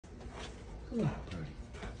Come on, Brody.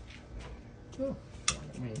 Oh,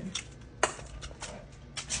 man.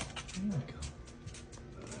 There we go.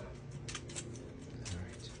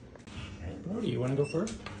 Alright. Alright, Brody, you want to go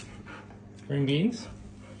first? Green beans?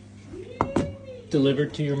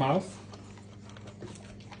 Delivered to your mouth?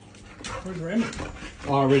 Where's Remy?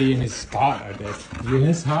 Already in his spot, I bet.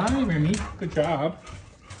 Yes, hi, Remy. Good job.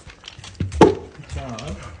 Good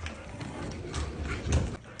job.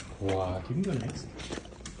 Wow, you can go next.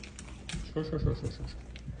 Sure. There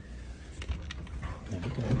we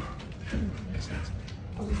go. Nice.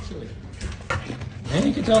 Oh, chilly. And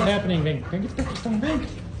you can tell it happening, Vink. Vink, it's breakfast time, Vink.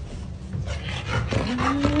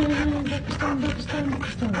 Breakfast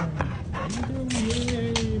time.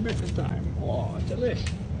 Yay, breakfast time. Oh, delish.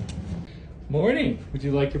 Morning. Would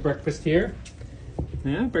you like your breakfast here?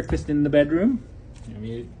 Yeah, breakfast in the bedroom. I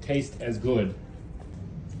mean, it tastes as good.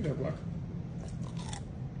 Good luck.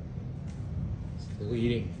 Still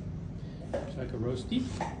eating. Looks like a roasty.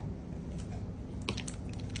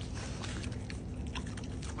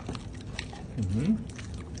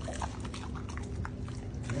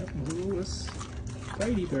 Yep, a little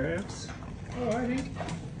spidy perhaps. Oh, I think.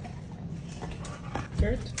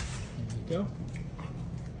 Carrot. There you go.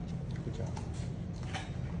 Good job.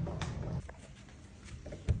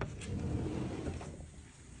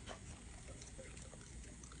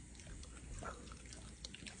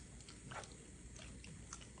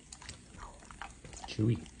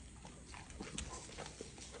 Chewy.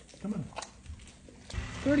 Come on.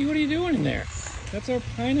 Brody, what are you doing in there? That's our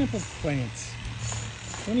pineapple plants.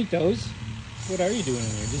 Don't eat those. What are you doing in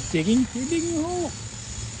there? Just digging? You're digging a hole.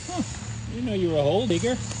 Huh. I didn't know you were a hole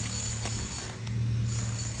digger.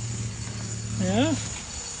 Yeah?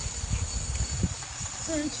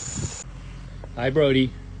 Alright. Hi,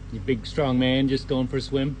 Brody. You big, strong man just going for a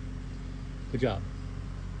swim. Good job.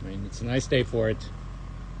 I mean, it's a nice day for it.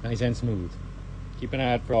 Nice and smooth. Keep an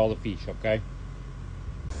eye out for all the fish, okay?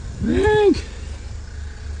 Vink!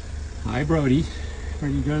 Hi, Brody.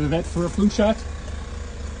 Ready to go to the vet for a flu shot?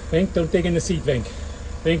 Vink, don't dig in the seat, Vink.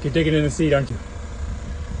 Vink, you're digging in the seat, aren't you?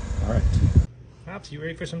 All right. Pops, you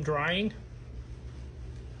ready for some drying?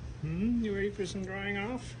 You ready for some drying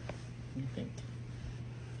off? What do you think?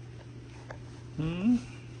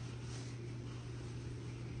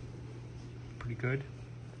 Pretty good?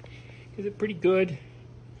 Is it pretty good?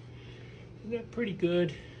 Is that pretty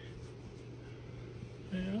good?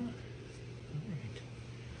 Yeah.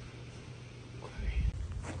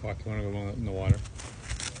 Walk, you want to go in the water?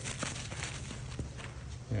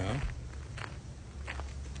 Yeah.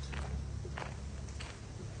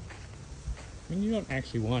 I mean, you don't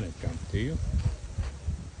actually want to jump, do you?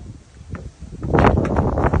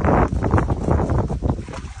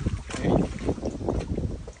 Okay.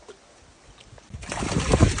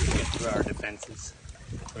 Get through our defenses.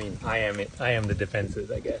 I mean, I am the defenses,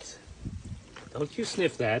 I guess. Don't you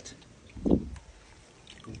sniff that.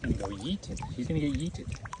 He's gonna go yeeted. He's gonna get yeeted.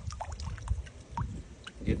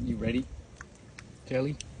 You ready,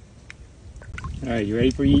 Jelly? All right, you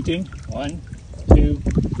ready for eating? 1, 2,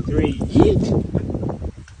 3, eat!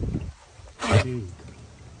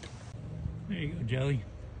 There you go, Jelly.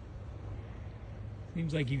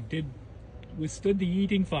 Seems like you withstood the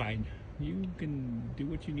eating fine. You can do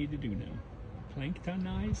what you need to do now.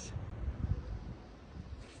 Planktonize.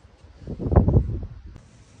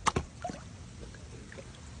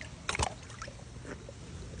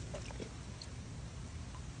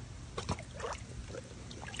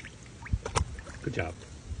 Good job.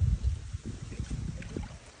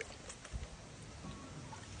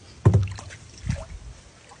 Can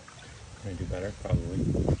I do better? Probably.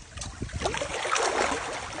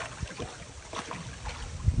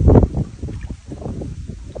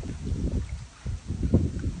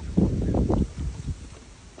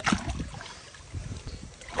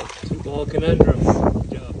 Two-ball conundrum.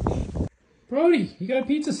 Good job. Brody, you got a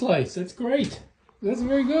pizza slice. That's great. That's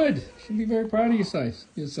very good. You should be very proud of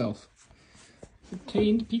yourself.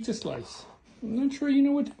 Obtained pizza slice. I'm not sure you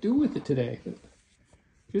know what to do with it today, but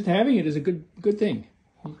just having it is a good thing.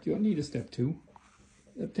 You don't need a step 2.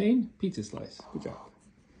 Obtained pizza slice. Good job.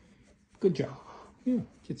 Good job. Yeah,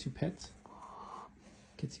 gets you pets.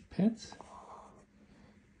 Gets you pets.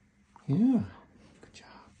 Yeah. Good job.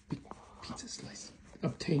 Big pizza slice.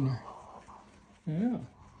 Obtainer. Yeah.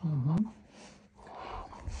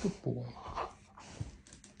 Good boy.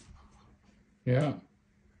 Yeah.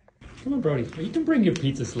 Come on, Brody. You can bring your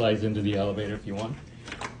pizza slice into the elevator if you want.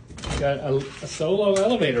 You got a solo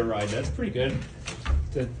elevator ride. That's pretty good.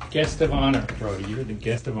 The guest of honor, Brody. You're the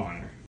guest of honor.